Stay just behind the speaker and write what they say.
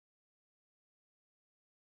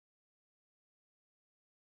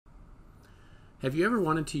Have you ever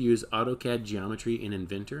wanted to use AutoCAD geometry in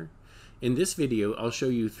Inventor? In this video, I'll show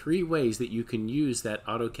you 3 ways that you can use that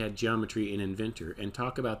AutoCAD geometry in Inventor and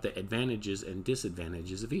talk about the advantages and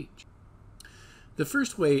disadvantages of each. The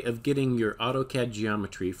first way of getting your AutoCAD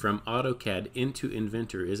geometry from AutoCAD into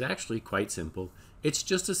Inventor is actually quite simple. It's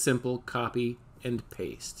just a simple copy and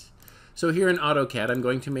paste. So here in AutoCAD, I'm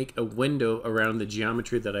going to make a window around the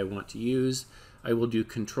geometry that I want to use. I will do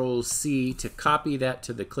Control-C to copy that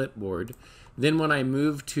to the clipboard. Then when I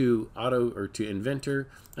move to Inventor,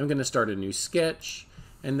 I'm going to start a new sketch,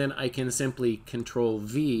 and then I can simply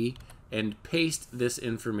Control-V and paste this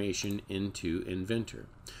information into Inventor.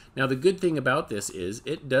 Now the good thing about this is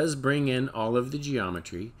it does bring in all of the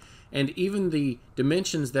geometry, and even the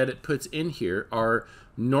dimensions that it puts in here are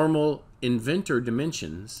normal Inventor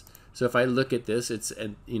dimensions. So if I look at this, it's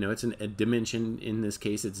a dimension. In this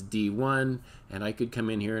case, it's D1, and I could come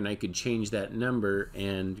in here and I could change that number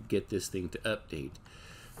and get this thing to update.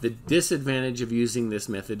 The disadvantage of using this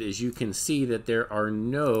method is you can see that there are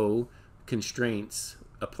no constraints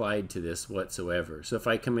applied to this whatsoever. So if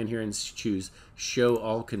I come in here and choose Show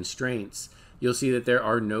All Constraints, you'll see that there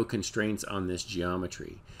are no constraints on this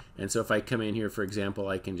geometry. And so if I come in here, for example,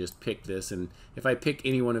 I can just pick this, and if I pick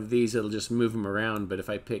any one of these, it'll just move them around. But if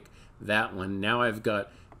I pick that one, now I've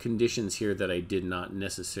got conditions here that I did not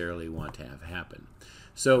necessarily want to have happen.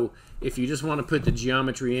 So if you just want to put the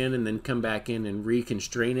geometry in and then come back in and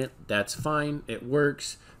reconstrain it, that's fine. It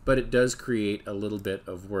works, but it does create a little bit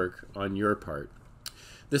of work on your part.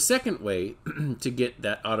 The second way to get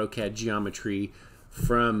that AutoCAD geometry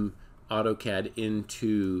from AutoCAD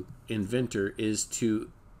into Inventor is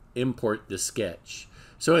to import the sketch.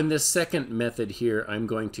 So in this second method here, I'm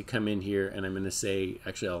going to come in here and I'm going to say,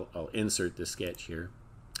 actually I'll insert the sketch here.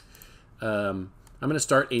 I'm going to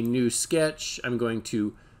start a new sketch. I'm going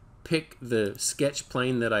to pick the sketch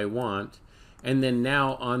plane that I want, and then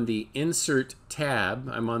now on the Insert tab,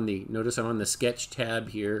 notice I'm on the Sketch tab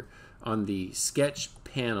here. On the Sketch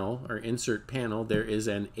panel or Insert panel, there is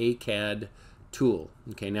an AutoCAD tool.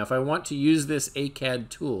 Okay, now if I want to use this AutoCAD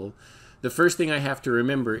tool, the first thing I have to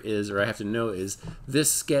remember is, or I have to know is,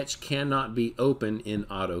 this sketch cannot be open in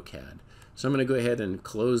AutoCAD. So I'm going to go ahead and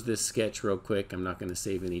close this sketch real quick. I'm not going to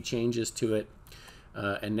save any changes to it.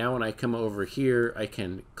 And now when I come over here, I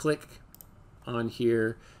can click on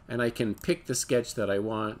here and I can pick the sketch that I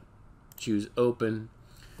want, choose Open,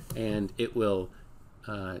 and it will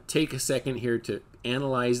take a second here to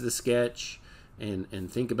analyze the sketch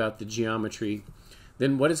and think about the geometry.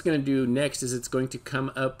 Then what it's going to do next is it's going to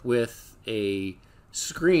come up with a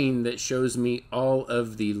screen that shows me all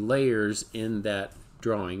of the layers in that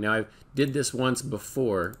drawing. Now I did this once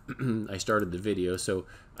before I started the video, so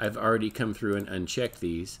I've already come through and unchecked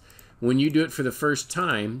these. When you do it for the first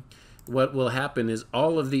time, what will happen is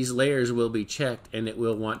all of these layers will be checked, and it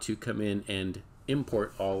will want to come in and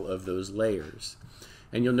import all of those layers.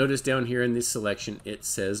 And you'll notice down here in this selection it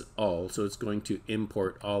says all, so it's going to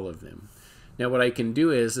import all of them. Now what I can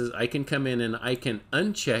do is I can come in and I can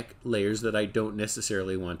uncheck layers that I don't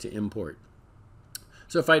necessarily want to import.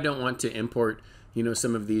 So if I don't want to import,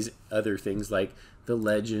 some of these other things like the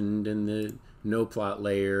legend and the no plot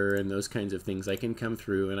layer and those kinds of things, I can come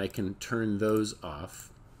through and I can turn those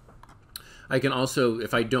off. I can also,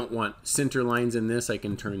 if I don't want center lines in this, I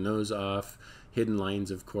can turn those off. Hidden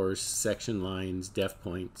lines, of course, section lines, def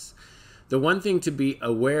points. The one thing to be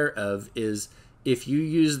aware of is if you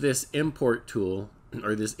use this import tool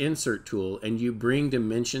or this insert tool and you bring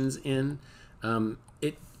dimensions in,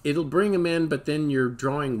 it'll bring them in, but then your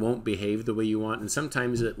drawing won't behave the way you want, and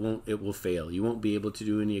sometimes it will fail. You won't be able to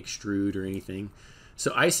do any extrude or anything.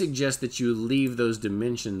 So I suggest that you leave those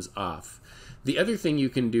dimensions off. The other thing you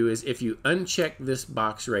can do is if you uncheck this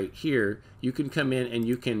box right here, you can come in and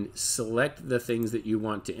you can select the things that you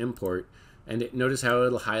want to import, and notice how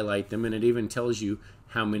it'll highlight them, and it even tells you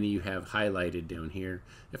how many you have highlighted down here.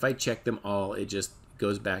 If I check them all, it just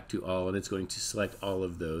goes back to all, and it's going to select all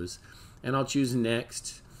of those. And I'll choose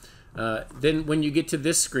Next. Then when you get to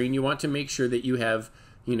this screen, you want to make sure that you have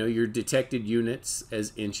your detected units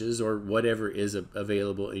as inches or whatever is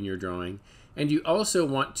available in your drawing. And you also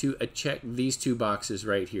want to check these 2 boxes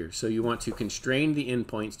right here. So you want to constrain the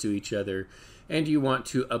endpoints to each other, and you want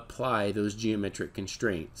to apply those geometric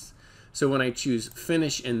constraints. So when I choose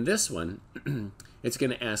Finish in this one, it's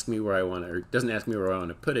going to ask me where I want to, or it doesn't ask me where I want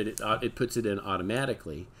to put it. It puts it in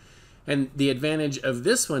automatically. And the advantage of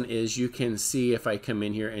this one is you can see if I come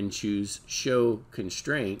in here and choose Show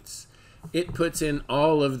Constraints, it puts in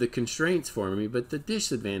all of the constraints for me, but the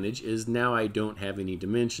disadvantage is now I don't have any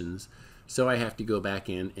dimensions, so I have to go back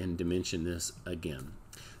in and dimension this again.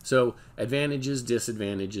 So advantages,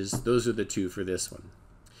 disadvantages, those are the two for this one.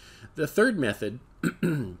 The third method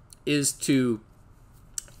is to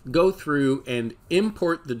go through and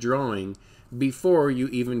import the drawing before you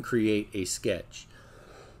even create a sketch.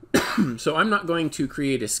 So I'm not going to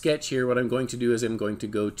create a sketch here. What I'm going to do is I'm going to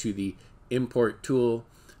go to the import tool.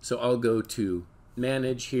 So I'll go to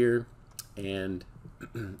manage here, and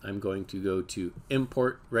I'm going to go to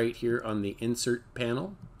import right here on the insert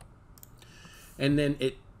panel. And then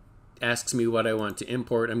it asks me what I want to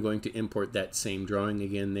import. I'm going to import that same drawing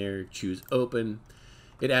again there, choose open.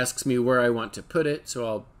 It asks me where I want to put it, so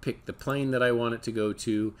I'll pick the plane that I want it to go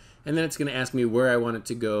to, and then it's going to ask me where I want it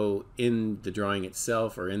to go in the drawing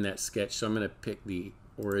itself or in that sketch, so I'm going to pick the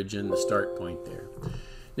origin, the start point there.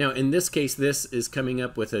 Now in this case, this is coming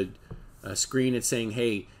up with a screen. It's saying,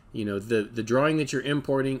 hey, you know, the drawing that you're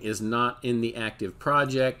importing is not in the active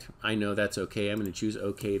project. I know that's okay. I'm going to choose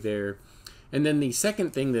OK there. And then the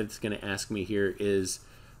second thing that it's going to ask me here is,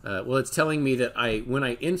 well, it's telling me that when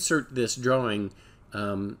I insert this drawing,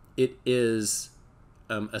 it is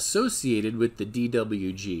associated with the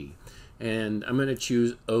DWG, and I'm going to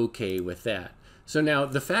choose OK with that. So now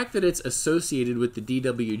the fact that it's associated with the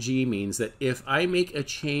DWG means that if I make a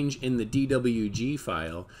change in the DWG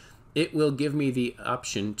file, it will give me the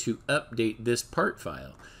option to update this part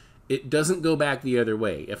file. It doesn't go back the other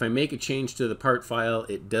way. If I make a change to the part file,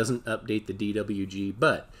 it doesn't update the DWG,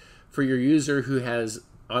 but for your user who has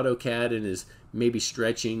AutoCAD and is maybe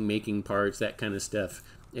stretching, making parts, that kind of stuff,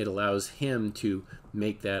 it allows him to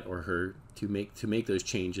make that, or her to make those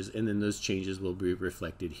changes, and then those changes will be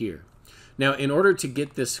reflected here. Now in order to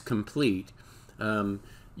get this complete,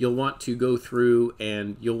 you'll want to go through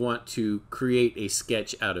and you'll want to create a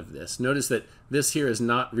sketch out of this. Notice that this here is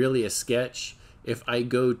not really a sketch. If I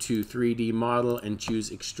go to 3D model and choose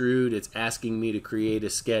extrude, it's asking me to create a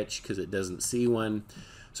sketch because it doesn't see one.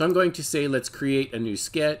 So I'm going to say let's create a new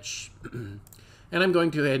sketch, and I'm going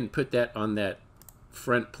to go ahead and put that on that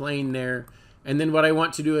front plane there. And then what I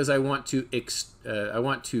want to do is I want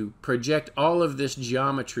to project all of this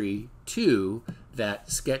geometry to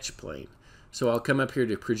that sketch plane. So I'll come up here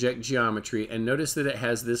to project geometry, and notice that it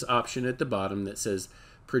has this option at the bottom that says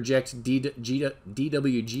project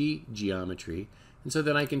DWG geometry. And so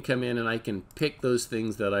then I can come in and I can pick those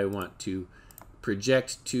things that I want to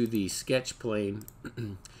project to the sketch plane.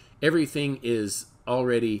 Everything is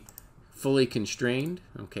already fully constrained.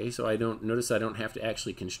 Okay, so I don't have to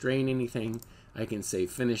actually constrain anything. I can say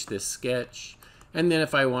finish this sketch, and then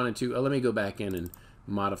if I wanted to, let me go back in and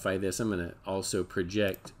modify this. I'm going to also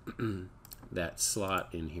project that slot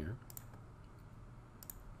in here.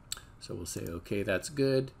 So we'll say okay, that's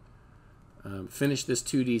good. Finish this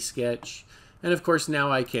 2D sketch, and of course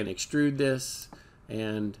now I can extrude this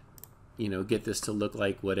and get this to look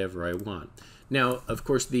like whatever I want. Now of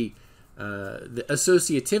course the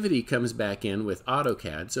associativity comes back in with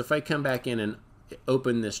AutoCAD. So if I come back in and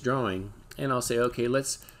open this drawing, and I'll say okay,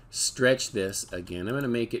 let's stretch this again. I'm going to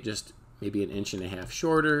make it just maybe 1.5 inches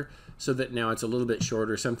shorter, so that now it's a little bit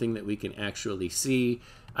shorter, something that we can actually see.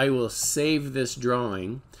 I will save this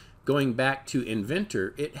drawing. Going back to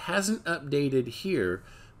Inventor, it hasn't updated here,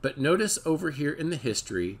 but notice over here in the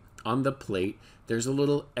history on the plate, there's a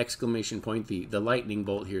little exclamation point, the lightning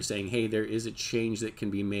bolt here saying, hey, there is a change that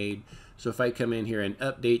can be made. So if I come in here and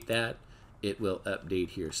update that, it will update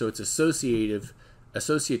here. So it's associative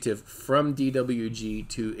from DWG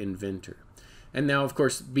to Inventor. And now, of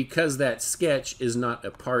course, because that sketch is not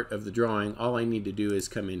a part of the drawing, all I need to do is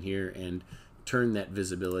come in here and turn that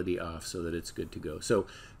visibility off so that it's good to go. So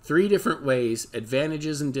 3 different ways,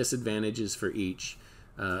 advantages and disadvantages for each.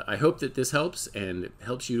 I hope that this helps and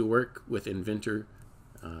helps you to work with Inventor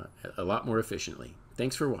a lot more efficiently.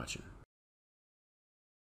 Thanks for watching.